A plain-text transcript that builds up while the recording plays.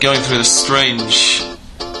going through the strange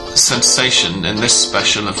sensation in this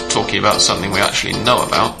special of talking about something we actually know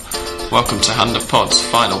about. Welcome to Hand of Pod's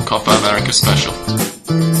final Copa America special.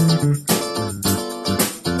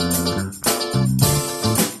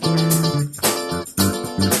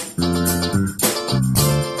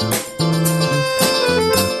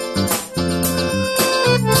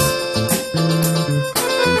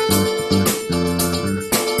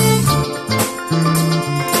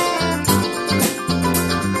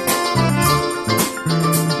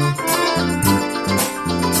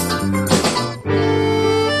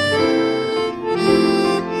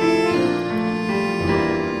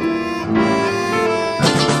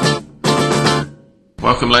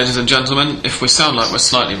 Welcome, ladies and gentlemen. If we sound like we're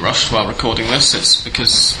slightly rushed while recording this, it's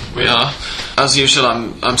because we are. As usual,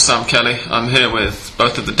 I'm Sam Kelly. I'm here with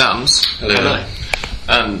both of the Dams. Hello.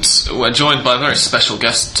 And we're joined by a very special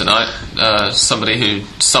guest tonight, somebody who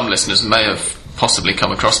some listeners may have possibly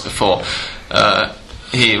come across before.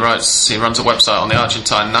 He runs a website on the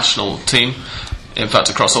Argentine national team, in fact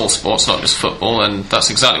across all sports, not just football, and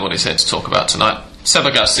that's exactly what he's here to talk about tonight.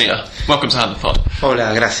 Seba Garcia, welcome to Hand of Pod.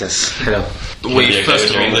 Hola, gracias. Hello.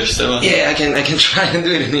 First of all, English, Seba? Yeah, I can try and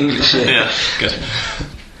do it in English. Yeah, good.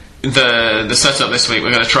 The setup this week,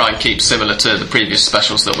 we're going to try and keep similar to the previous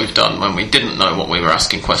specials that we've done when we didn't know what we were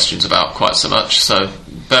asking questions about quite so much, so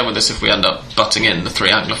bear with us if we end up butting in the three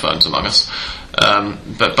anglophones among us.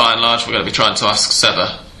 But by and large, we're going to be trying to ask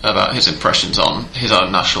Seba about his impressions on his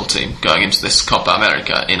own national team going into this Copa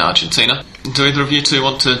America in Argentina. Do either of you two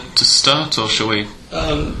want to start, or shall we?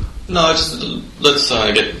 No, let's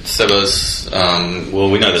get Seba's. Well,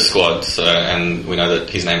 we know the squad, and we know that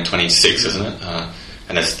he's named 26, isn't it?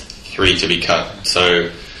 And there's 3 to be cut. So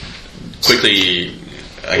quickly,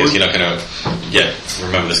 I guess you're not going to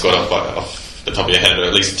remember the squad off the top of your head, or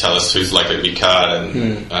at least tell us who's likely to be cut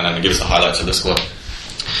and give us the highlights of the squad.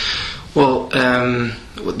 Well,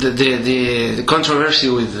 the controversy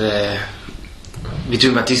with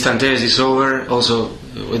between Batista and Tevez is over. Also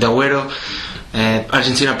with Agüero,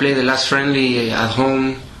 Argentina played the last friendly at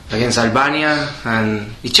home against Albania,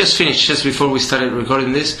 and it just finished just before we started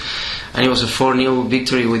recording this, and it was a 4-0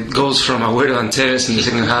 victory with goals from Agüero and Tevez in the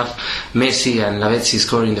second half. Messi and Lavezzi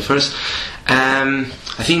scored in the first.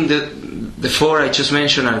 I think that the 4 I just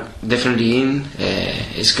mentioned are definitely in.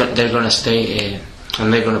 They're going to stay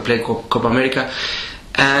and they're going to play Copa America.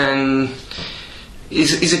 And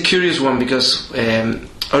it's a curious one because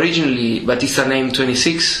originally Batista named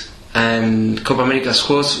 26 and Copa America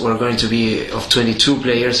squads were going to be of 22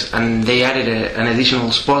 players, and they added an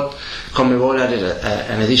additional spot. CONMEBOL added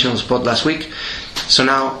an additional spot last week. So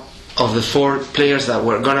now, of the 4 players that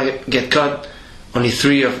were going to get cut, only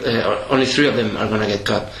 3 of them are going to get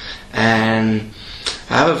cut. And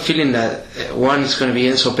I have a feeling that one is going to be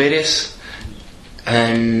Enzo Perez,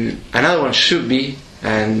 and another one should be,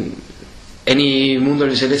 and any Mundo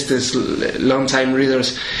de Celeste's long-time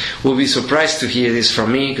readers will be surprised to hear this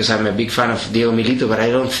from me, because I'm a big fan of Diego Milito, but I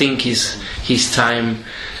don't think his time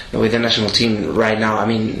with the national team right now. I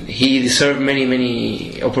mean, he deserved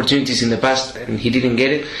many opportunities in the past and he didn't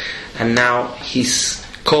get it, and now he's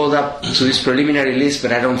called up to this preliminary list,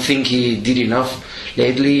 but I don't think he did enough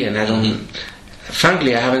lately, and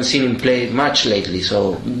frankly, I haven't seen him play much lately.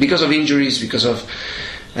 So because of injuries, because of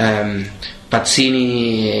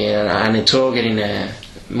Pazzini and Eto'o getting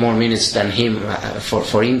more minutes than him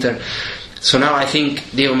for Inter. So now I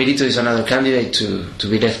think Diego Milito is another candidate to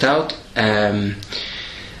be left out. And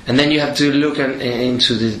then you have to look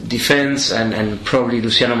into the defense, and probably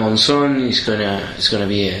Luciano Monzon is gonna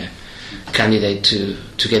be a candidate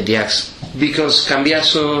to get the axe, because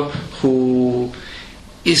Cambiaso, who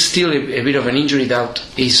is still a bit of an injury doubt,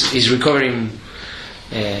 is recovering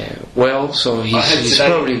well, so he's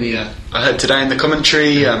probably be. I heard today in the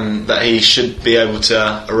commentary that he should be able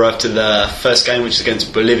to arrive to the first game, which is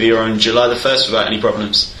against Bolivia on July the 1st, without any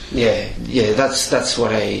problems. Yeah, that's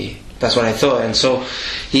what I thought, and so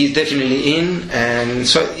he's definitely in. And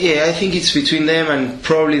so I think it's between them, and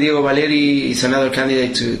probably Diego Valeri is another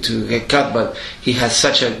candidate to get cut, but he has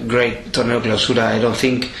such a great Torneo Clausura. I don't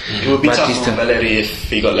think it would be tough on Valeri if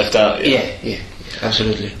he got left out. Yeah,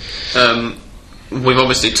 absolutely. We've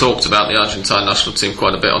obviously talked about the Argentine national team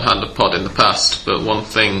quite a bit on Hand of Pod in the past, but one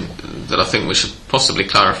thing that I think we should possibly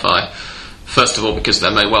clarify, first of all, because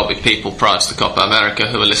there may well be people prior to the Copa America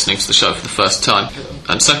who are listening to the show for the first time,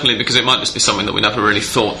 and secondly, because it might just be something that we never really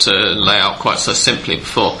thought to lay out quite so simply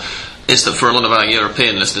before, is that for a lot of our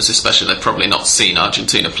European listeners especially, they've probably not seen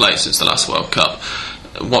Argentina play since the last World Cup.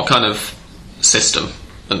 What kind of system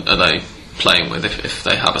are they playing with if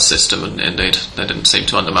they have a system, and indeed they didn't seem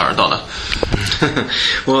to under Maradona.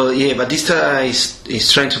 Well, yeah, Batista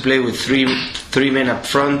is trying to play with three men up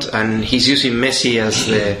front, and he's using Messi as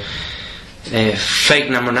the fake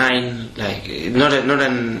number 9, like not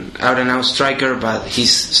an out and out striker, but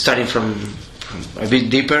he's starting from a bit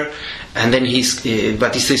deeper, and then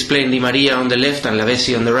Batista is playing Di Maria on the left and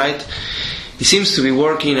Lavezzi on the right. It seems to be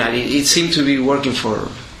working, and it seemed to be working for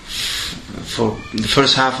the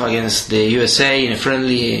first half against the USA in a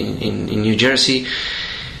friendly in New Jersey.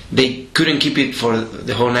 They couldn't keep it for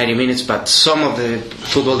the whole 90 minutes, but some of the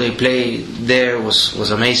football they played there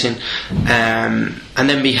was amazing. And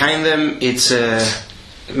then behind them, it's a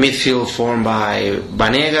midfield formed by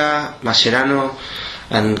Banega, Mascherano,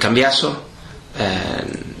 and Cambiaso.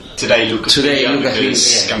 Today, Lucas Villa,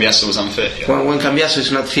 because Cambiaso was unfit. Yeah. When Cambiaso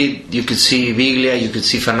is not fit, you could see Biglia, you could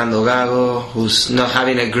see Fernando Gago, who's not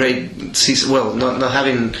having a great season. Well, not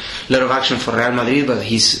having a lot of action for Real Madrid, but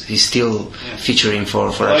he's still featuring for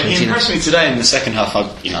Argentina. He impressed me today in the second half.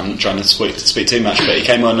 I'm not trying to speak too much, but he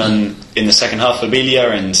came on in the second half for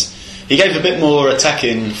Biglia, and he gave a bit more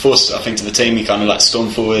attacking force, I think, to the team. He kind of like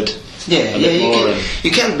stormed forward. You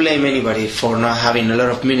can't blame anybody for not having a lot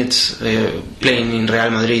of minutes playing in Real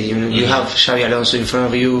Madrid. You have Xabi Alonso in front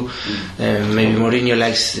of you, maybe Mourinho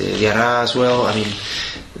likes Diarra as well. I mean,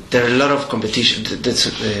 there are a lot of competition. That's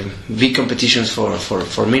big competitions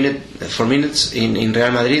for minutes in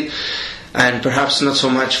Real Madrid, and perhaps not so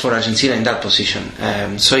much for Argentina in that position.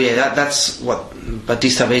 That's what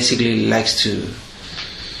Batista basically likes to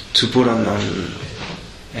put on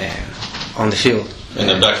the field. And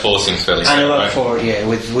the back four seems fairly set, and the back right? four, yeah,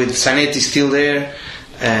 with Zanetti still there,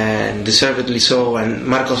 and deservedly so, and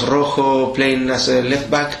Marcos Rojo playing as a left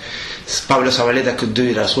back. Pablo Zabaleta could do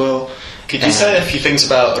it as well. Could you say a few things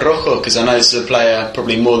about Rojo? Because I know this is a player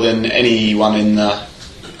probably more than anyone in the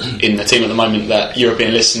team at the moment that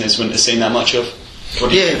European listeners wouldn't have seen that much of.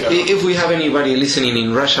 If we have anybody listening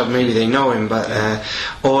in Russia, maybe they know him, but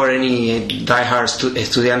or any diehard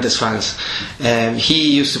Estudiantes fans.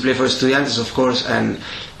 He used to play for Estudiantes, of course, and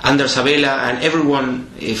under Sabella, and everyone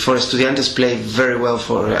for Estudiantes played very well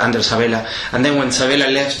for under Sabella. And then when Sabella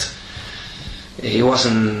left, it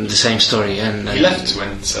wasn't the same story. And he left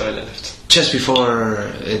when Sabella left. Just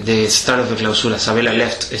before the start of the Clausura, Sabella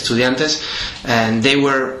left Estudiantes, and they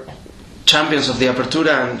were champions of the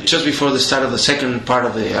Apertura, and just before the start of the second part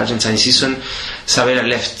of the Argentine season, Sabella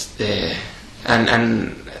left, and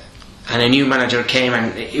a new manager came,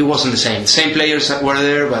 and it wasn't the same. Same players that were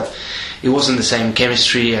there, but it wasn't the same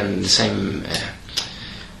chemistry and the same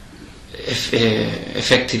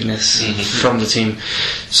effectiveness from the team.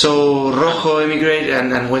 So Rojo emigrated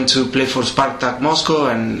and went to play for Spartak Moscow,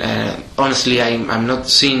 and honestly, I'm not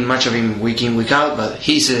seeing much of him week in, week out, but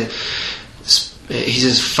he's a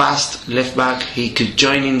fast left back. He could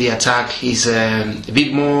join in the attack. He's a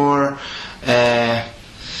bit more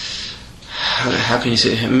how can you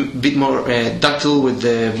say, a bit more ductile with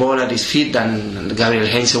the ball at his feet than Gabriel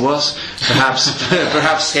Heinze was.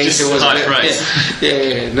 Perhaps Heinze was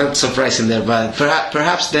not surprising there, but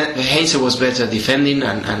perhaps Heinze was better defending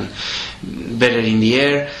and better in the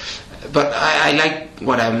air. But I like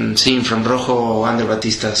what I'm seeing from Rojo under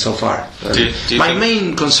Batista so far. My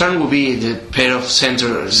main concern would be the pair of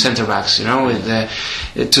center backs.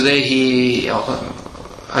 With today he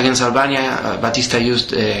against Albania, Batista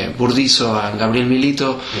used Burdizo and Gabriel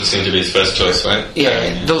Milito. It seemed to be his first choice, right?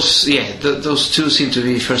 Those two seem to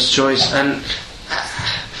be first choice, and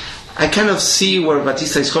I kind of see where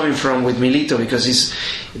Batista is coming from with Milito, because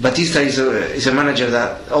Batista is a manager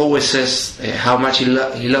that always says how much he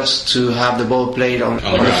loves to have the ball played on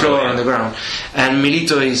the floor, on the ground, and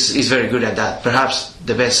Milito is very good at that. Perhaps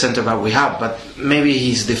the best centre back we have, but maybe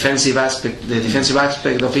the defensive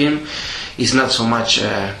aspect of him is not so much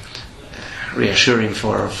reassuring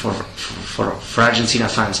for Argentina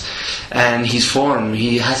fans. And his form,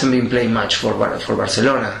 he hasn't been playing much for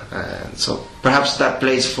Barcelona, so perhaps that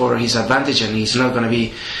plays for his advantage, and he's not going to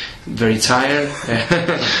be very tired.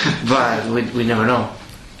 But we never know.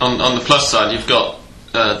 On the plus side, you've got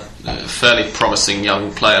a fairly promising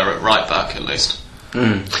young player at right back, at least.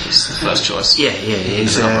 He's the first choice.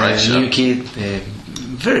 He's a new kid.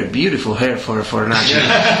 Very beautiful hair for an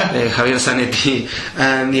Argentine, Javier Zanetti,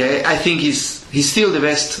 and I think he's still the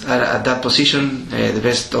best at that position, the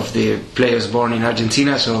best of the players born in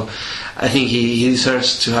Argentina. So I think he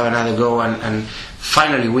deserves to have another go and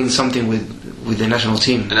finally win something with with the national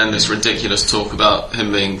team. And then this ridiculous talk about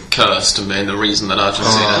him being cursed and being the reason that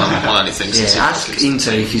Argentina haven't won anything since ask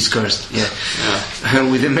Inter if he's cursed.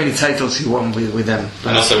 With the many titles he won with them.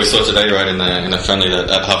 And also we saw today, right, in the friendly that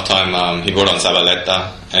at halftime he brought on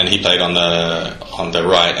Zabaleta and he played on the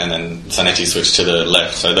right, and then Zanetti switched to the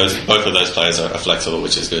left. So both of those players are flexible,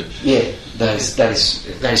 which is good. Yeah, that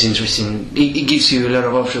is interesting. It gives you a lot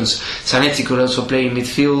of options. Zanetti could also play in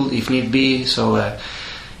midfield if need be. So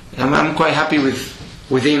I'm quite happy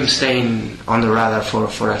with him staying on the radar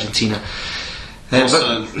for Argentina.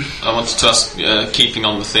 Also, I wanted to ask, keeping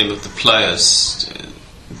on the theme of the players,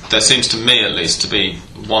 there seems to me at least to be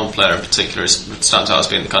one player in particular who stands out as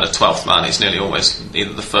being the kind of 12th man. He's nearly always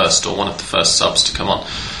either the first or one of the first subs to come on.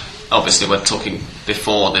 Obviously we're talking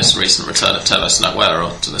before this recent return of Tevez and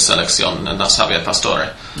Agüero to the Selección, and that's Javier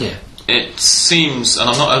Pastore. Yeah. It seems, and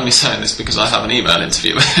I'm not only saying this because I have an email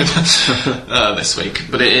interview with him this week,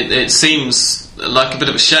 but it seems like a bit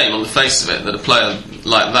of a shame on the face of it that a player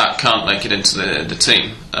like that can't make it into the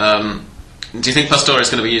team. Do you think Pastore is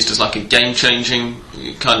going to be used as like a game-changing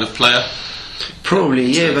kind of player? Probably,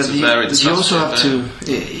 yeah, but you also have to.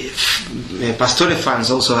 Pastore fans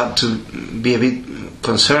also have to be a bit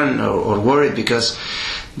concerned or worried because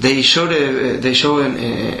they show an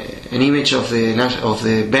image of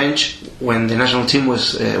the bench when the national team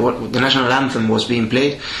was the national anthem was being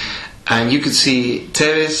played, and you could see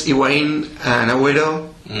Tevez, Higuaín, and Agüero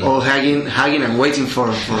all hugging and waiting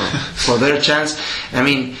for their chance. I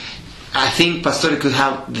mean, I think Pastore could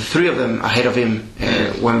have the three of them ahead of him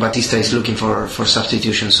when Batista is looking for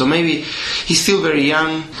substitution. So maybe he's still very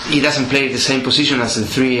young. He doesn't play the same position as the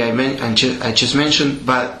three I just mentioned,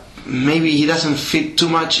 but maybe he doesn't fit too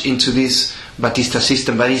much into this Batista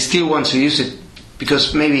system. But he still wants to use it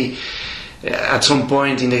because maybe at some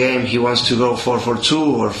point in the game he wants to go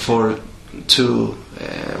 4-4-2 or 4-2.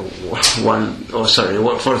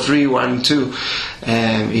 4-3-1-2,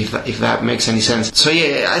 if that makes any sense. So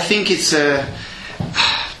yeah, I think it's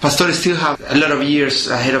Pastore still have a lot of years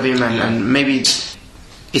ahead of him, and maybe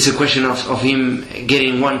it's a question of him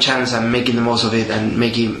getting one chance and making the most of it, and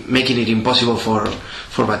making it impossible for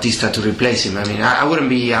Batista to replace him. I mean, I wouldn't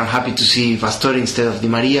be unhappy to see Pastore instead of Di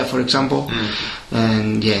Maria, for example.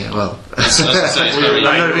 And yeah, well, as I say, I'm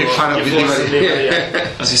not a big fan of Di Maria.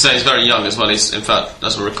 As you say, he's very young as well. He's, in fact,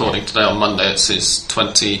 as we're recording today on Monday, it's his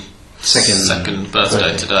 22nd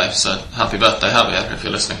birthday today. So happy birthday, Javier, if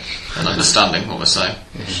you're listening and understanding what we're saying.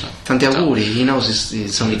 Tanti auguri. He knows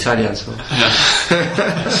it's some Italian, so.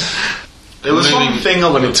 There was one thing I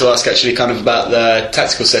wanted to ask actually, kind of about the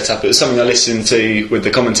tactical setup. It was something I listened to with the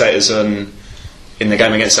commentators in the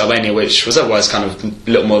game against Albania, which was otherwise kind of a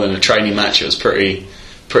little more than a training match. It was pretty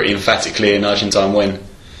emphatically an Argentine win.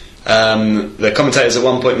 The commentators at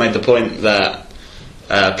one point made the point that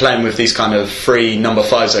playing with these kind of three number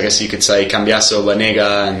fives, I guess you could say, Cambiaso,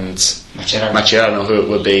 Banega and Mascherano, who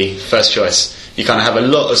would be first choice, you kind of have a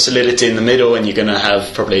lot of solidity in the middle, and you're going to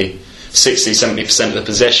have probably 60-70% of the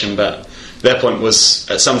possession. But their point was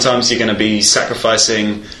that sometimes you're going to be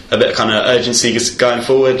sacrificing a bit of kind of urgency going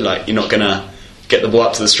forward, like you're not going to get the ball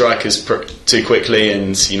up to the strikers too quickly,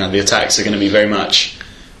 and the attacks are going to be very much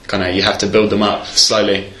kind of, you have to build them up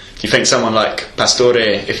slowly. Do you think someone like Pastore,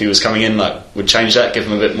 if he was coming in, would change that, give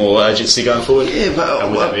him a bit more urgency going forward? Yeah, but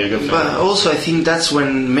would that be a good thing? But also I think that's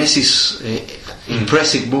when Messi's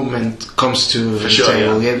impressive movement comes to the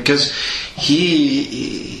table. Yeah, because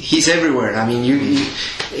he's everywhere. I mean,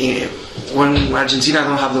 when Argentina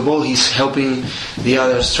don't have the ball, he's helping the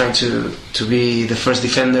others, trying to be the first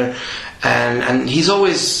defender, and he's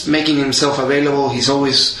always making himself available. He's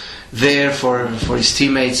always there for his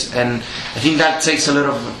teammates, and I think that takes a lot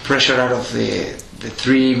of pressure out of the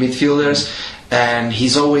three midfielders, and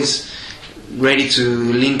he's always ready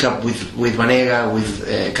to link up with Banega, with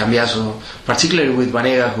Cambiaso, particularly with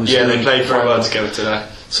Banega, who's they played very well together today.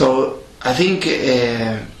 So I think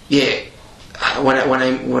what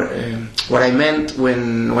I meant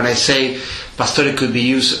when I say Pastore could be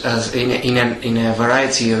used as in a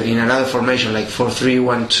variety or in another formation like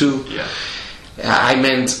 4-3-1-2. Yeah. I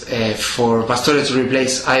meant for Pastore to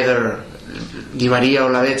replace either Di Maria or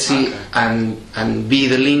Lavezzi, and be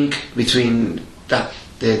the link between the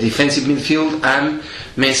defensive midfield and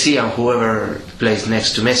Messi and whoever plays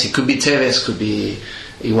next to Messi. Could be Tevez, could be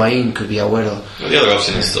Higuaín, could be Agüero. Well, the other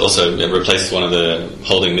option is to also replace one of the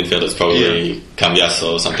holding midfielders, probably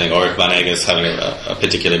Cambiaso or something, or if Vanegas having a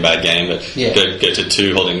particularly bad game, but go to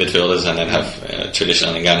two holding midfielders and then have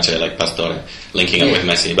traditional enganche like Pastore linking up with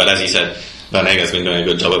Messi. But as you said, Vanega's been doing a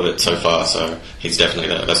good job of it so far, so he's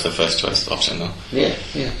definitely that's the first choice option though. Yeah.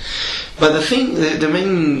 But the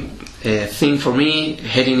main thing for me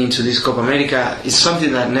heading into this Copa America is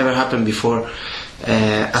something that never happened before.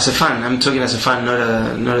 As a fan, I'm talking as a fan,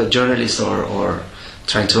 not a journalist or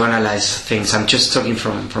trying to analyze things. I'm just talking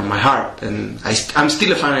from my heart, and I'm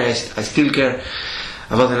still a fan. I still care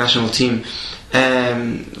about the national team.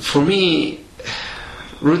 For me,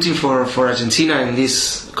 rooting for Argentina in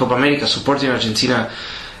this Copa America, supporting Argentina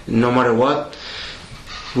no matter what,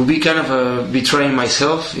 would be kind of betraying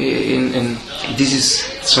myself. And this is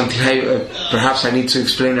something perhaps I need to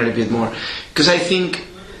explain a little bit more, because I think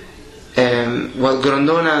what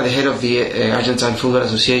Grondona, the head of the Argentine Football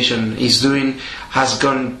Association, is doing has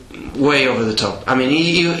gone way over the top. I mean,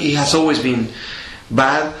 he has always been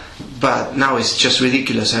bad, but now it's just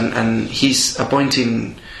ridiculous, and he's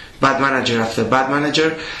appointing bad manager after bad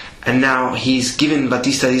manager, and now he's given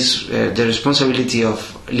Batista the responsibility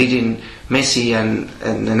of leading Messi and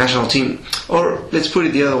the national team, or let's put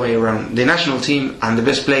it the other way around, the national team and the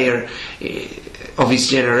best player of his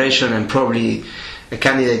generation, and probably a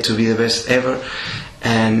candidate to be the best ever.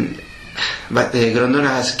 But Grondona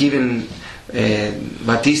has given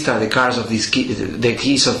Batista the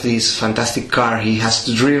keys of this fantastic car he has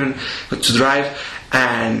to drive,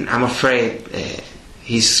 and I'm afraid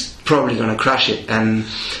he's probably going to crash it. And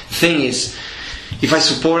the thing is, if I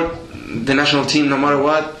support the national team no matter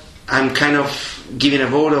what, I'm kind of giving a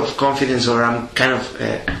vote of confidence, or I'm kind of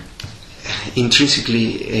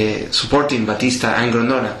intrinsically supporting Batista and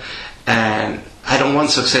Grondona, and I don't want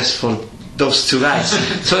success for those two guys.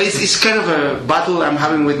 So it's kind of a battle I'm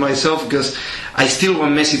having with myself, because I still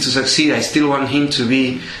want Messi to succeed. I still want him to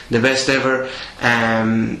be the best ever.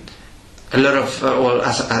 A lot of,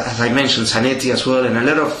 as I mentioned, Zanetti as well, and a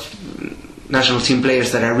lot of national team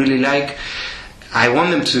players that I really like. I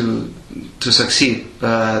want them to succeed,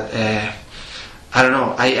 but I don't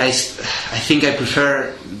know. I think I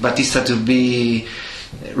prefer Batista to be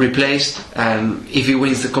replaced, and if he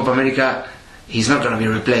wins the Copa America, he's not going to be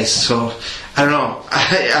replaced. So I don't know.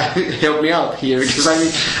 Help me out here, because I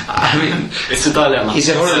mean, it's a dilemma. It's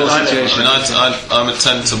a horrible situation. I would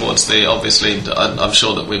tend towards the obviously. I'm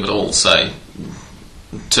sure that we would all say,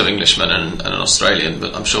 two Englishmen and an Australian,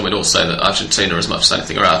 but I'm sure we'd all say that Argentina, as much as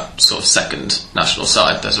anything, are our sort of second national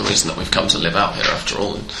side. There's a reason that we've come to live out here after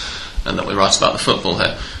all, and that we write about the football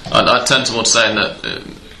here. I tend towards saying that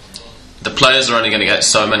the players are only going to get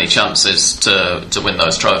so many chances to win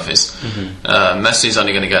those trophies. Messi's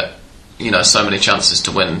only going to get so many chances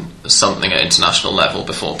to win something at international level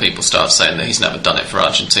before people start saying that he's never done it for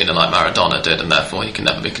Argentina like Maradona did, and therefore he can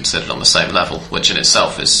never be considered on the same level, which in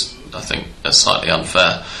itself is, I think, a slightly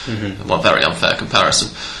unfair, very unfair comparison.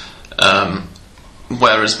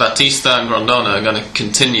 Whereas Batista and Grondona are going to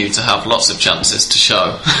continue to have lots of chances to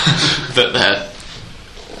show that they're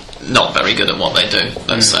not very good at what they do,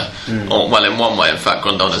 let's say. Or, well, in one way, in fact,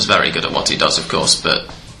 Grondona's very good at what he does, of course, but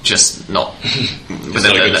just not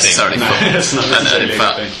within necessarily football. And in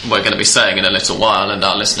fact, we're going to be saying in a little while, and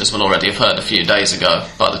our listeners will already have heard a few days ago,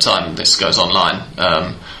 by the time this goes online,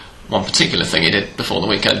 one particular thing he did before the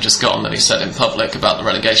weekend just gone that he said in public about the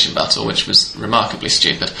relegation battle, which was remarkably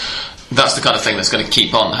stupid. That's the kind of thing that's going to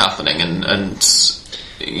keep on happening, and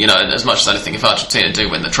as much as anything, if Argentina do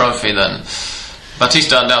win the trophy, then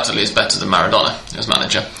Batista undoubtedly is better than Maradona as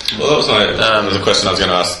manager. Well, that was the question I was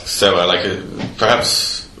going to ask Seba.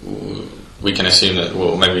 Perhaps we can assume that,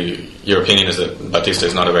 maybe your opinion is that Batista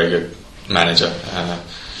is not a very good manager,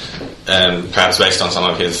 and perhaps based on some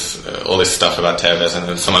of his all this stuff about Tevez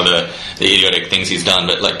and some of the idiotic things he's done.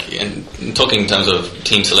 But in talking in terms of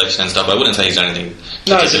team selection and stuff, I wouldn't say he's done anything.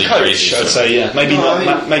 No, as a coach, I'd say, yeah. Maybe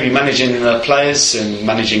maybe managing the players and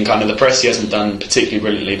managing kind of the press, he hasn't done particularly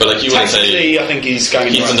brilliantly. But you wouldn't say, I think he's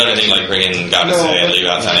going. He hasn't done anything like bringing Gabase and leave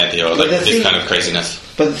out Zanetti or this kind of craziness.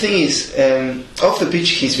 But the thing is, off the pitch,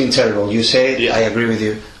 he's been terrible. You say it, yeah. I agree with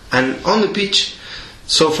you. And on the pitch,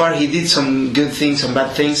 so far he did some good things, some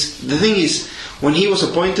bad things. The thing is, when he was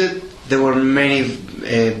appointed, there were many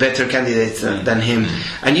better candidates than him,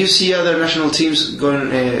 and you see other national teams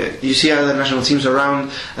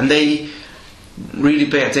around, and they really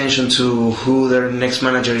pay attention to who their next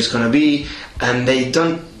manager is going to be, and they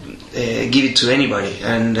don't give it to anybody.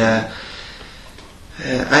 And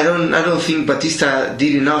I don't think Batista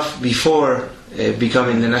did enough before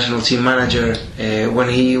becoming the national team manager, when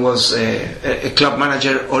he was a club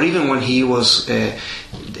manager, or even when he was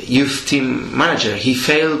youth team manager. He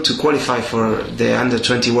failed to qualify for the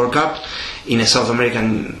Under-20 World Cup in a South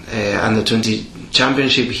American Under-20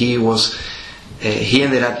 championship. He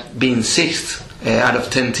ended up being 6th out of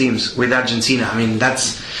 10 teams with Argentina. I mean,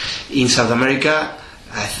 in South America,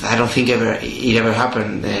 I don't think it ever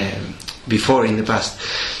happened before in the past.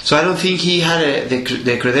 So I don't think he had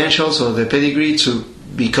the credentials or the pedigree to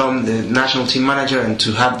become the national team manager and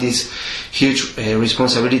to have this huge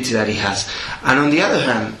responsibility that he has. And on the other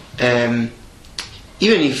hand,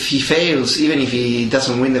 even if he fails, even if he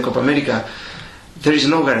doesn't win the Copa America, there is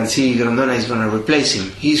no guarantee Grondona is going to replace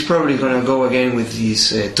him. He's probably going to go again with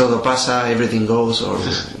this todo pasa, everything goes, or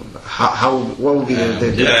what would be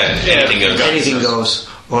anything goes,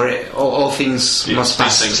 or all things must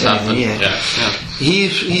pass. Things happen.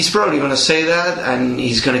 He's probably going to say that, and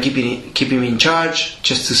he's going to keep him in charge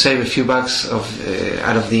just to save a few bucks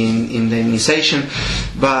out of the indemnization.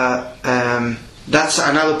 But that's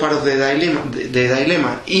another part of the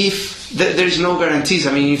dilemma. If there is no guarantees,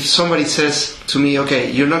 I mean, if somebody says to me,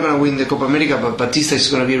 okay, you're not going to win the Copa America, but Batista is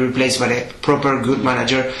going to be replaced by a proper good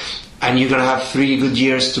manager, and you're going to have 3 good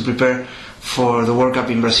years to prepare for the World Cup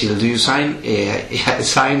in Brazil, do you sign? I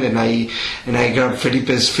signed, and I grabbed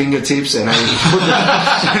Felipe's fingertips and I put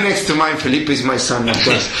them next to mine. Felipe is my son, of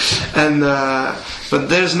course. And but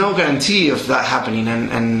there's no guarantee of that happening,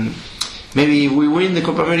 and maybe we win the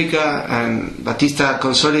Copa America and Batista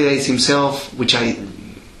consolidates himself, which I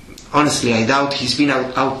honestly doubt. He's been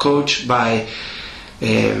out-coached by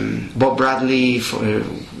Bob Bradley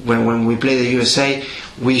when we play the USA.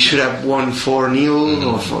 We should have won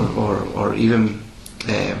 4-0 or even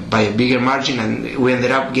by a bigger margin, and we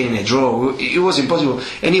ended up getting a draw. It was impossible.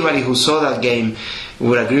 Anybody who saw that game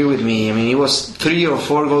would agree with me. I mean, it was 3 or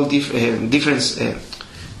 4 goals difference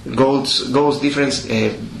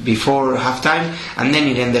before halftime, and then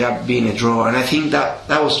it ended up being a draw. And I think that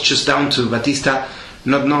was just down to Batista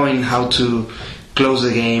not knowing how to close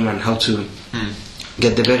the game and how to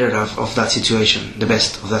get the better of that situation, the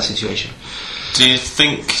best of that situation. Do you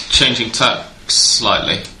think, changing tack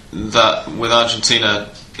slightly, that with Argentina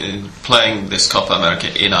playing this Copa America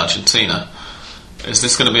in Argentina, is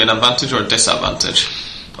this going to be an advantage or a disadvantage?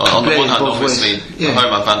 On the one hand, obviously, the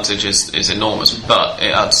home advantage is enormous, but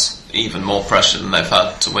it adds even more pressure than they've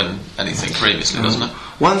had to win anything previously, doesn't it?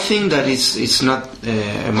 One thing that it's not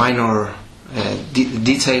a minor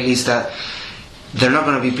detail is that they're not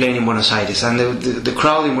going to be playing in Buenos Aires, and the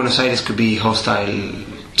crowd in Buenos Aires could be hostile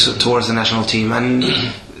towards the national team, and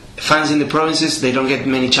fans in the provinces, they don't get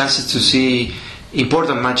many chances to see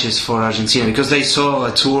important matches for Argentina, because they saw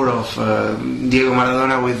a tour of Diego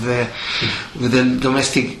Maradona with the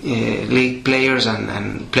domestic league players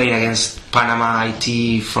and playing against Panama,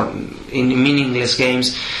 Haiti in meaningless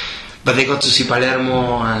games, but they got to see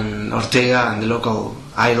Palermo and Ortega and the local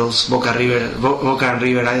idols, Boca and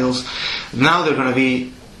River idols. Now they're going to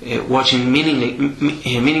be watching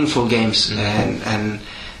meaningful games, and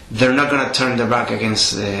they're not going to turn their back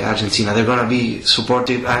against Argentina. They're going to be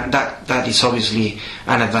supportive, and that is obviously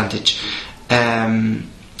an advantage.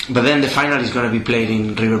 But then the final is going to be played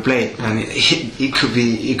in River Plate, and it could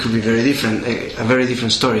be very different, a very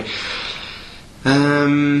different story.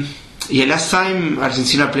 Last time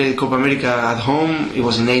Argentina played Copa America at home, it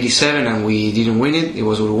was in '87, and we didn't win it. It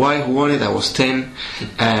was Uruguay who won it. I was 10,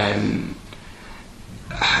 and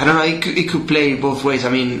I don't know, it could play both ways. I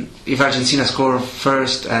mean, if Argentina scored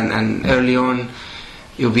first and early on,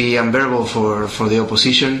 it would be unbearable for the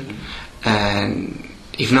opposition, and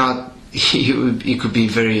if not, it could be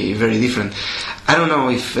very, very different. I don't know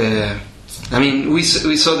if I mean, we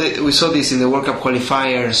saw this in the World Cup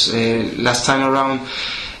qualifiers last time around.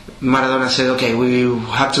 Maradona said, okay, we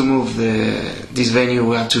have to move this venue,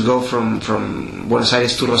 we have to go from Buenos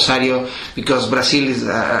Aires to Rosario, because Brazil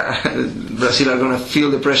are going to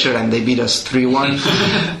feel the pressure, and they beat us 3-1,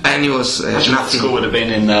 and it was nothing. The score would have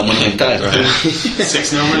been in Monumental, right?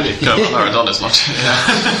 6-0 maybe? Go Maradona's much.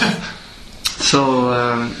 So,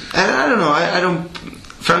 I don't know,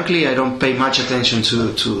 frankly, I don't pay much attention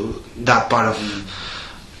to that part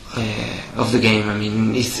of the game. I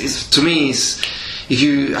mean, to me, if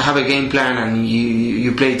you have a game plan and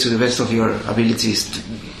you play to the best of your abilities,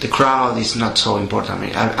 the crowd is not so important. I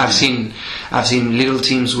mean, I've seen little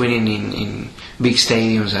teams winning in big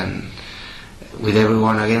stadiums and with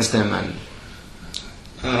everyone against them.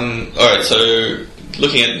 And all right, so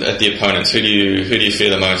looking at the opponents, who do you fear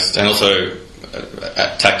the most? And also,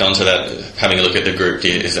 tacked onto that, having a look at the group,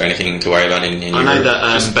 is there anything to worry about in your I know group?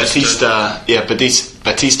 that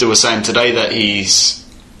Batista was saying today that he's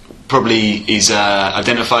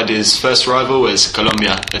identified his first rival as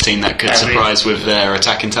Colombia, a team that could surprise with their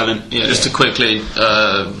attacking talent. Yeah, just to quickly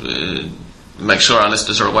make sure our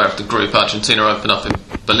listeners are aware of the group. Argentina open up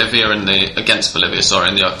against Bolivia in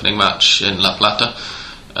the opening match in La Plata.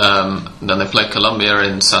 Then they play Colombia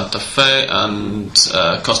in Santa Fe and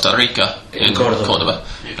Costa Rica in Cordoba.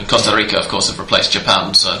 And Costa Rica, of course, have replaced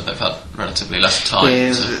Japan, so they've had relatively less time.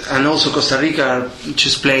 And also Costa Rica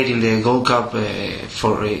just played in the Gold Cup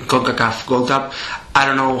for CONCACAF Gold Cup. I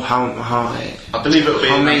don't know how I believe it'll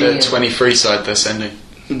be the 23 side they're sending.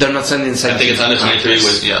 They're not sending. I think it's under 23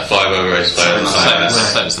 with 5 overage players.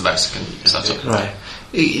 Same as the Mexican setup. Right.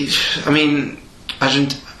 I mean,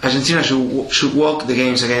 Argentina should walk the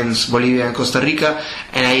games against Bolivia and Costa Rica,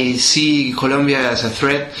 and I see Colombia as a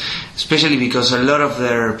threat, especially because a lot of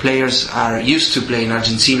their players are used to play in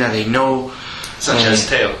Argentina. They know, such as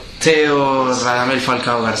Teo, Radamel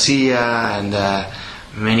Falcao Garcia, and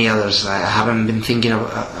many others. I haven't been thinking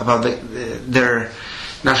about their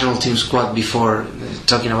national team squad before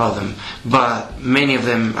talking about them, but many of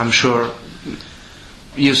them, I'm sure,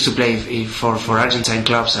 used to play for Argentine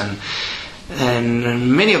clubs, and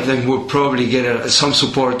many of them will probably get some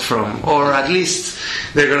support from, or at least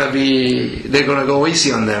they're gonna go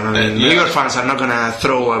easy on them. I mean, River fans are not gonna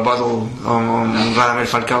throw a bottle on Radamel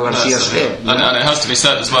Falcao Garcia's head. And it has to be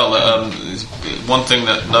said as well that one thing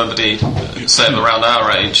that nobody, say around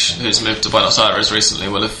our age, who's moved to Buenos Aires recently,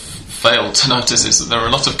 will have failed to notice is that there are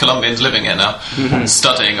a lot of Colombians living here now,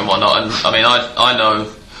 studying and whatnot. And I mean, I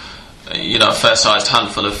know, a fair-sized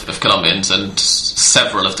handful of Colombians, and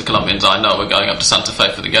several of the Colombians I know are going up to Santa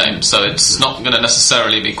Fe for the game. So it's not going to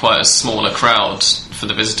necessarily be quite a small a crowd for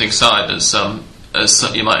the visiting side as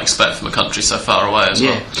you might expect from a country so far away as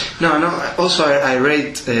well. No. Also, I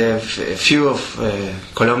rate a few of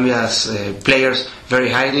Colombia's players very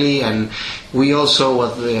highly, and we also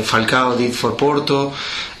what Falcao did for Porto,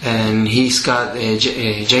 and he's got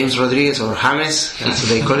James Rodriguez, or James, that's what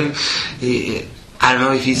they call him. I don't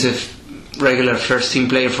know if he's a regular first team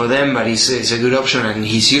player for them, but he's a good option, and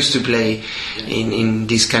he's used to play in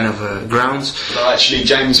these kind of grounds. Well, actually,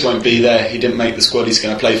 James won't be there. He didn't make the squad. He's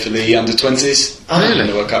going to play for the under-20s. Oh, really? In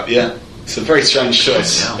the World Cup, yeah. It's a very strange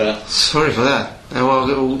choice. Yeah. Sorry for that.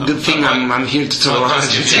 Well, good thing I'm here to talk about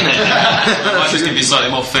Argentina. It might just give you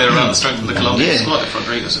slightly more fear around the strength of the Colombian squad if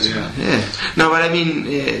Rodriguez is Yeah. No, but I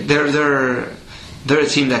mean, they're a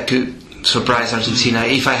team that could surprise Argentina.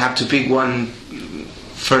 If I have to pick one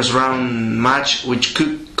first round match which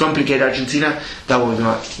could complicate Argentina, that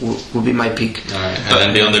would be my pick. Alright. And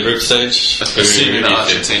then beyond the group stage, assuming that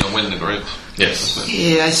Argentina win the group. Yes.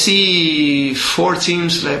 Yeah, I see 4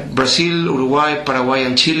 teams like Brazil, Uruguay, Paraguay,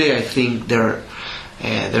 and Chile. I think they're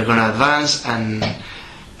gonna advance, and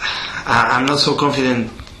I'm not so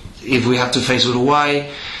confident if we have to face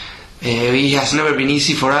Uruguay. It has never been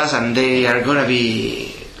easy for us, and they are gonna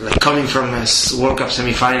be coming from World Cup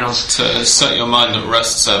semi-finals. To set your mind at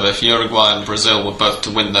rest, Seb, if Uruguay and Brazil were both to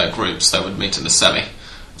win their groups, they would meet in the semi.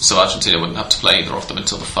 So Argentina wouldn't have to play either of them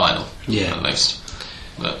until the final, at least.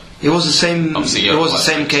 But it was the same. Obviously, it was the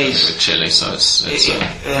same case with Chile, so it's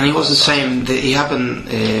and it was the same. It happened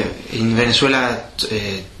in Venezuela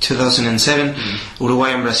 2007.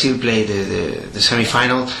 Uruguay and Brazil played the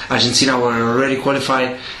semi-final. Argentina were already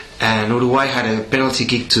qualified, and Uruguay had a penalty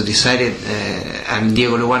kick to decide it, and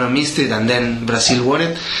Diego Lugano missed it, and then Brazil won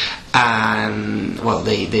it, and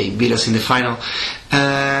they beat us in the final.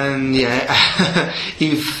 And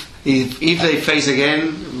if they face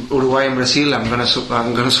again Uruguay and Brazil, I'm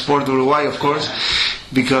gonna support Uruguay, of course,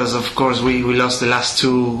 because of course we lost the last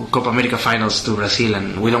 2 Copa America finals to Brazil,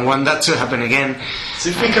 and we don't want that to happen again. So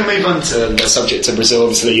if we can move on to the subject of Brazil,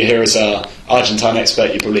 obviously you're here as our Argentine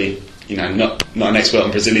expert. You're probably not an expert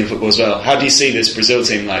on Brazilian football as well. How do you see this Brazil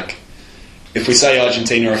team? Like, if we say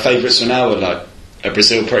Argentina are favourites for now, are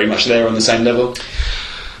Brazil pretty much there on the same level?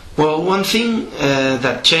 Well, one thing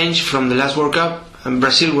that changed from the last World Cup,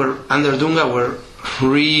 Brazil were under Dunga were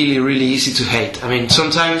really, really easy to hate. I mean,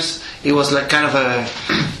 sometimes it was like kind of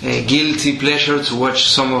a guilty pleasure to watch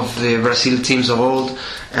some of the Brazil teams of old,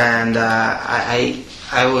 and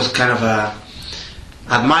I was kind of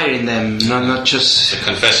admiring them, not just a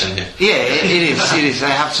confession here. Yeah, it is. I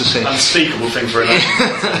have to say, unspeakable thing for an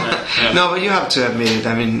Argentine. No, but you have to admit it.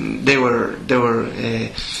 I mean, they were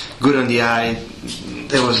good on the eye.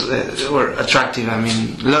 They were attractive. I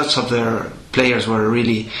mean, lots of their players were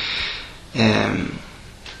really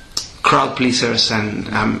crowd pleasers, and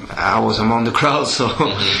I was among the crowd, so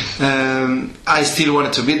I still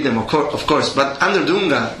wanted to beat them, of course. But under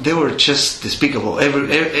Dunga, they were just despicable.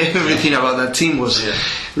 Everything about that team was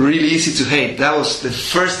really easy to hate. That was the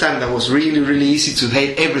first time that was really, really easy to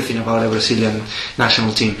hate everything about the Brazilian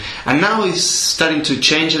national team. And now it's starting to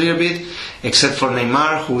change a little bit, except for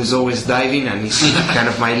Neymar, who is always diving, and he's kind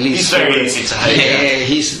of my least favorite. Very easy to hate.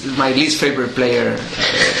 He's my least favorite player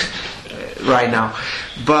right now.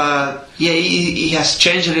 But yeah, he has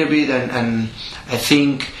changed a little bit, and I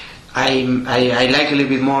think I like a little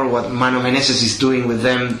bit more what Mano Menezes is doing with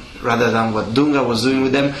them rather than what Dunga was doing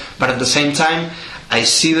with them. But at the same time, I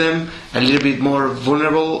see them a little bit more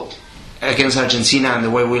vulnerable against Argentina and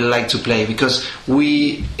the way we like to play, because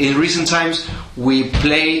we, in recent times, we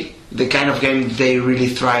play the kind of game they really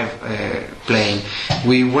thrive playing.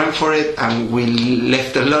 We went for it and we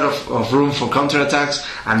left a lot of room for counterattacks,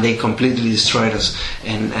 and they completely destroyed us.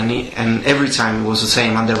 And every time it was the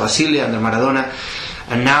same under Basile, under Maradona.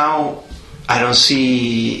 And now I don't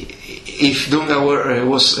see. If Dunga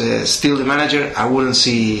was still the manager, I wouldn't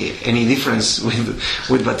see any difference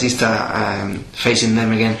with Batista facing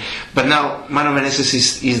them again. But now Mano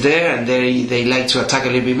Menezes is there, and they like to attack a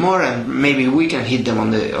little bit more, and maybe we can hit them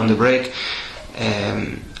on the break.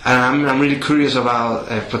 And I'm really curious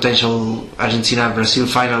about a potential Argentina-Brazil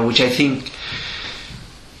final, which I think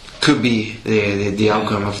could be the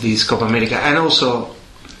outcome of this Copa America. And also,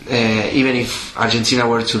 even if Argentina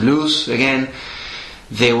were to lose again,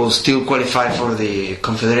 they will still qualify for the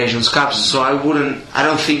Confederations Cup. So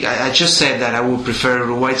I just said that I would prefer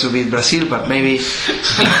Uruguay to beat Brazil, but maybe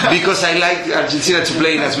because I like Argentina to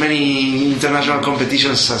play in as many international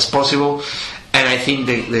competitions as possible, and I think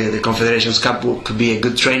the Confederations Cup could be a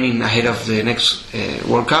good training ahead of the next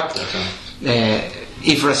World Cup. Okay.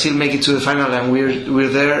 If Brazil make it to the final and we're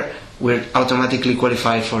there, we're automatically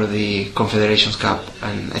qualified for the Confederations Cup,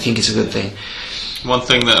 and I think it's a good thing. One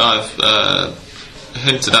thing that I've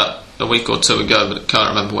hinted at a week or two ago, but can't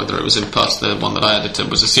remember whether it was in past the one that I edited,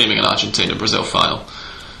 was assuming an Argentina-Brazil final.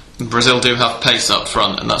 Brazil do have pace up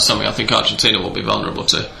front, and that's something I think Argentina will be vulnerable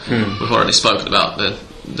to. We've already spoken about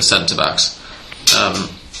the centre-backs,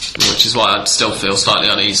 which is why I'd still feel slightly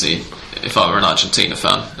uneasy if I were an Argentina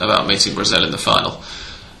fan about meeting Brazil in the final,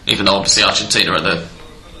 even though obviously Argentina are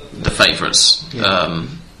the favourites. Yeah.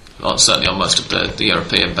 Certainly on most of the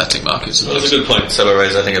European betting markets. Well, that's a good point Seba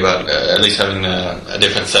raised, I think, about at least having a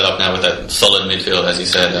different setup now with that solid midfield, as you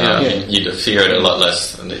said. You'd fear it a lot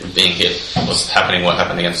less than being hit. What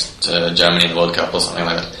happened against Germany in the World Cup or something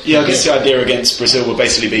like that. Yeah, I guess the idea against Brazil would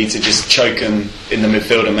basically be to just choke them in the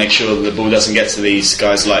midfield and make sure the ball doesn't get to these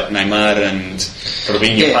guys like Neymar and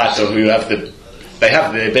Robinho, Pato, who have the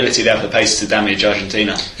ability, they have the pace to damage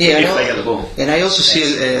Argentina if they get the ball. And I also see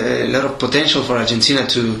a lot of potential for Argentina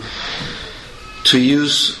to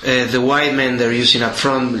use the wide men they're using up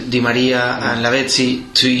front, Di Maria and Lavezzi,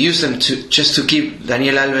 to use them just to keep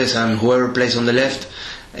Daniel Alves and whoever plays on the left,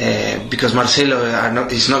 because Marcelo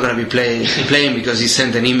is not going to be playing because he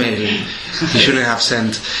sent an email he shouldn't have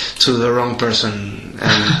sent to the wrong person.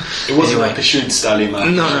 It wasn't like a shoot style email.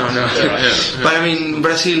 No. But I mean,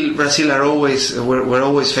 Brazil are always we're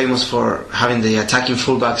always famous for having the attacking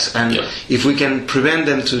fullbacks, and if we can prevent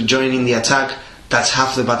them to join in the attack, that's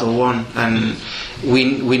half the battle won. And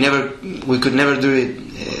we could never do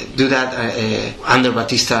that under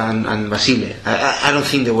Batista and Basile. I don't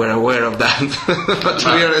think they were aware of that. But to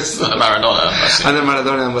be honest, under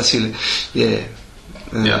Maradona and Basile,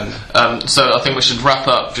 so I think we should wrap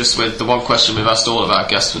up just with the one question we've asked all of our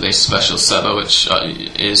guests for these specials, Seba, which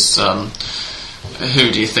is who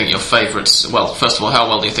do you think your favourites? Well, first of all, how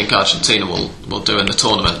well do you think Argentina will do in the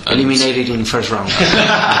tournament? Eliminated in first round.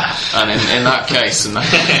 And in that case,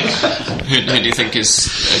 who do you think is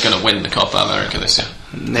going to win the Copa America this year?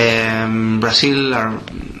 Brazil are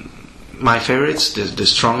my favourites, the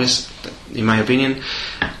strongest, in my opinion,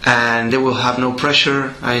 and they will have no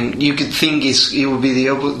pressure. And you could think it would be the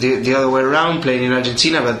other way around, playing in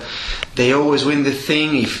Argentina, but they always win the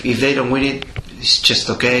thing. If they don't win it, it's just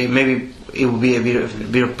okay. Maybe it will be a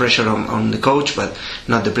bit of pressure on the coach, but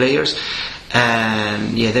not the players.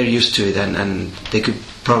 And they're used to it, and they could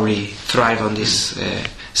probably thrive on this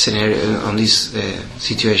scenario, on this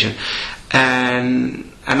situation. And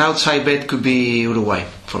an outside bet could be Uruguay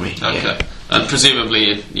for me. Okay. Yeah. And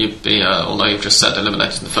presumably you'd be, although you've just said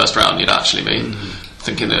eliminated in the first round, you'd actually be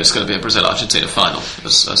thinking that it's going to be a Brazil-Argentina final,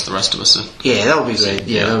 as the rest of us are. Yeah, that would be great.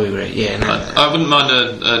 That would be great. Yeah, I wouldn't mind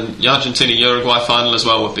a Argentina-Uruguay final as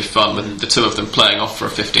well. Would be fun with the two of them playing off for a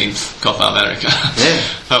 15th Copa America. Yeah,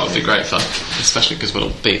 that would be great fun, especially because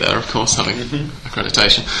we'll be there, of course, having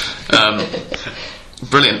accreditation.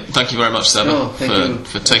 Brilliant. Thank you very much, Seba,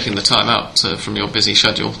 for taking the time out from your busy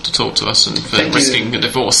schedule to talk to us, and for risking a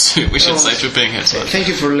divorce, we should say, for being here today. Thank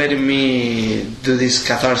you for letting me do this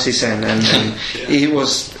catharsis, and it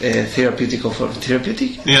was therapeutic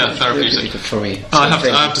for me. I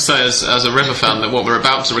have to say, as a River fan, that what we're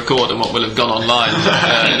about to record and what will have gone online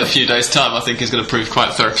in a few days' time, I think is going to prove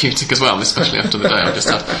quite therapeutic as well, especially after the day I just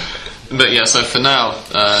had. But yeah, so for now,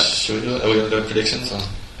 are we going to do predictions? Or?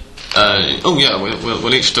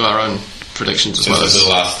 We'll each do our own predictions as well as the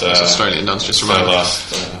last Australian dance. Just remember,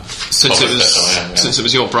 since it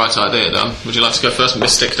was your bright idea, Dan, would you like to go first?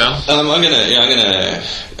 Mystic, Dan. I'm gonna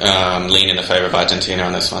lean in the favour of Argentina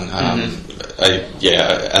on this one.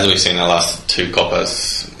 As we've seen in the last two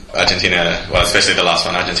Copas, Argentina, well, especially the last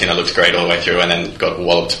one, Argentina looked great all the way through and then got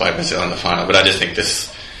walloped by Brazil in the final. But I just think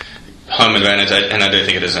this home advantage, and I do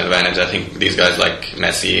think it is an advantage. I think these guys like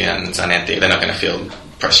Messi and Zanetti, they're not going to feel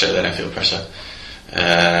pressure. They don't feel pressure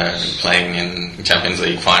playing in Champions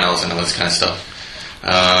League finals and all this kind of stuff.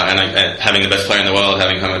 And having the best player in the world,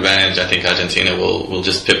 having home advantage, I think Argentina will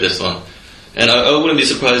just pip this one. And I wouldn't be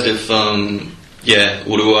surprised if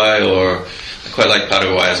Uruguay, or I quite like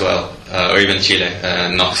Paraguay as well, or even Chile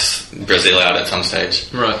knocks Brazil out at some stage.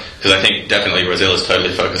 Right. Because I think definitely Brazil is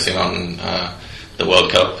totally focusing on the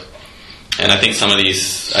World Cup. And I think some of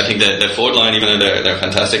these, I think their forward line, even though they're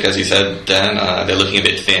fantastic, as you said, Dan, they're looking a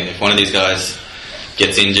bit thin. If one of these guys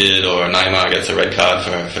gets injured or Neymar gets a red card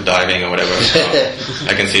for diving or whatever,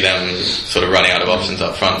 I can see them sort of running out of options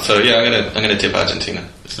up front. So yeah, I'm gonna tip Argentina.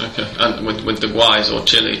 Okay, and with the Wise or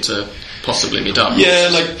Chile to possibly be done.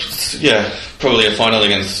 Probably a final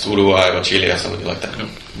against Uruguay or Chile or something like that.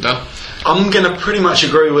 Dan? I'm going to pretty much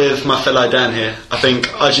agree with my fellow Dan here. I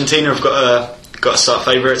think Argentina have got to start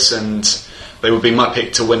favourites, and they would be my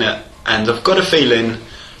pick to win it. And I've got a feeling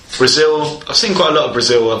Brazil, I've seen quite a lot of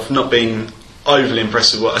Brazil. I've not been overly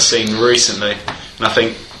impressed with what I've seen recently, and I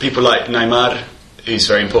think people like Neymar, who's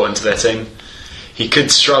very important to their team, he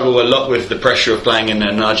could struggle a lot with the pressure of playing in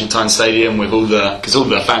an Argentine stadium with because all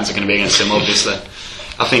the fans are going to be against him, obviously.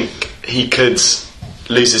 I think he could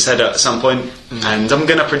lose his head at some point, and I'm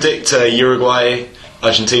going to predict a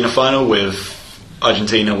Uruguay-Argentina final with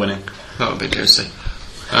Argentina winning. That would be juicy.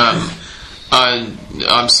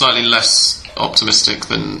 I'm slightly less optimistic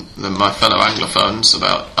than my fellow Anglophones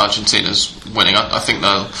about Argentina's winning. I think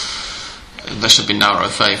they should be narrow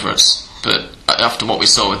favourites, but after what we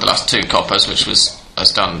saw with the last two Copas, which was,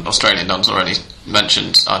 as Australian Dan's already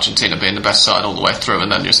mentioned, Argentina being the best side all the way through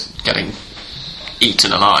and then just getting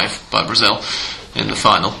eaten alive by Brazil in the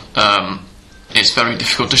final, it's very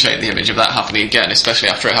difficult to shake the image of that happening again, especially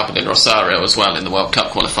after it happened in Rosario as well in the World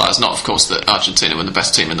Cup qualifiers. Not, of course, that Argentina were the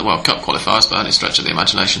best team in the World Cup qualifiers by any stretch of the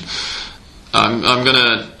imagination. I'm going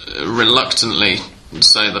to reluctantly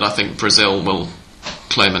say that I think Brazil will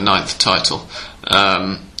claim a 9th title.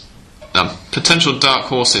 Potential dark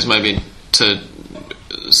horses maybe to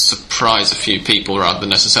surprise a few people rather than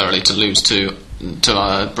necessarily to lose to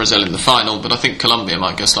Brazil in the final, but I think Colombia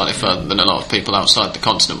might go slightly further than a lot of people outside the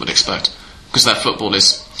continent would expect, because their football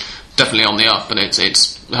is definitely on the up, and it's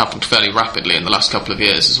happened fairly rapidly in the last couple of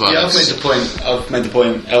years as well. Yeah, I've made the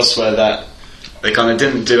point elsewhere that they kind of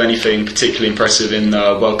didn't do anything particularly impressive in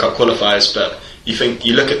the World Cup qualifiers, but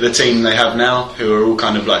you look at the team they have now, who are all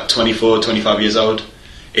kind of like 24, 25 years old.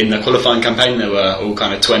 In the qualifying campaign, they were all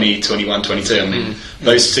kind of 20, 21, 22. I mean,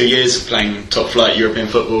 those 2 years playing top flight European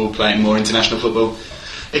football, playing more international football,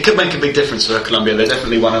 it could make a big difference for Colombia. They're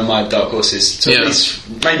definitely one of my dark horses to at least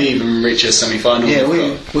maybe even reach a semi-final. Yeah,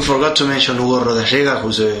 we forgot to mention Hugo Rodallega,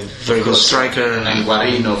 who's a very good striker. And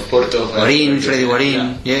Guarín of Porto. Freddy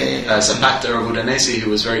Guarín. Yeah. Zapata of Udinese, who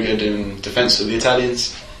was very good in defence with the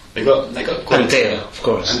Italians. They got quite and Teo, of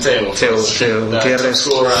course. And Teo Gutierrez.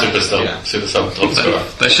 Superstar.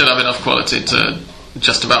 They should have enough quality to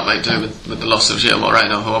just about make do with the loss of Gil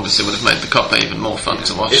Moreno, who obviously would have made the Copa even more fun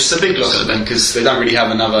to watch. It's a big loss for them because they don't really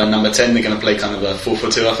have another number 10. They're going to play kind of a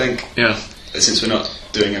 4-4-2, I think. Yeah. Since we're not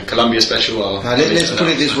doing a Colombia special. Let's put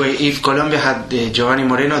it this way: if Colombia had Giovanni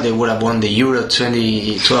Moreno, they would have won the Euro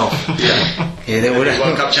 2012. They would have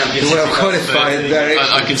World Cup champions. They would have qualified directly.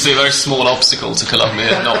 I can see a very small obstacle to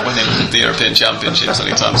Colombia not winning the European Championships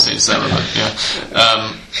anytime soon.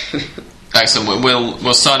 Excellent.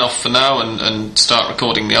 We'll sign off for now and start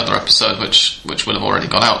recording the other episode, which will have already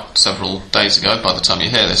gone out several days ago by the time you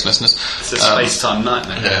hear this, listeners. It's a space-time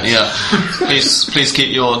nightmare. Yeah. Please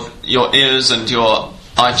keep your ears and your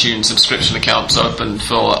iTunes subscription accounts open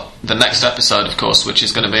for the next episode, of course, which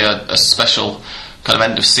is going to be a special kind of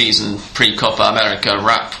end-of-season pre-Copa America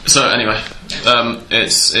wrap. So anyway,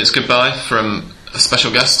 it's goodbye from a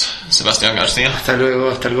special guest, Sebastián García. Hasta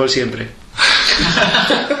luego, hasta el gol siempre.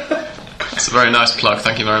 It's a very nice plug,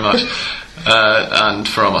 thank you very much. And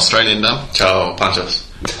from Australian Dan. Ciao, Panchos.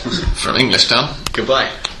 From English Dan. Goodbye.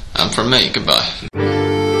 And from me, goodbye.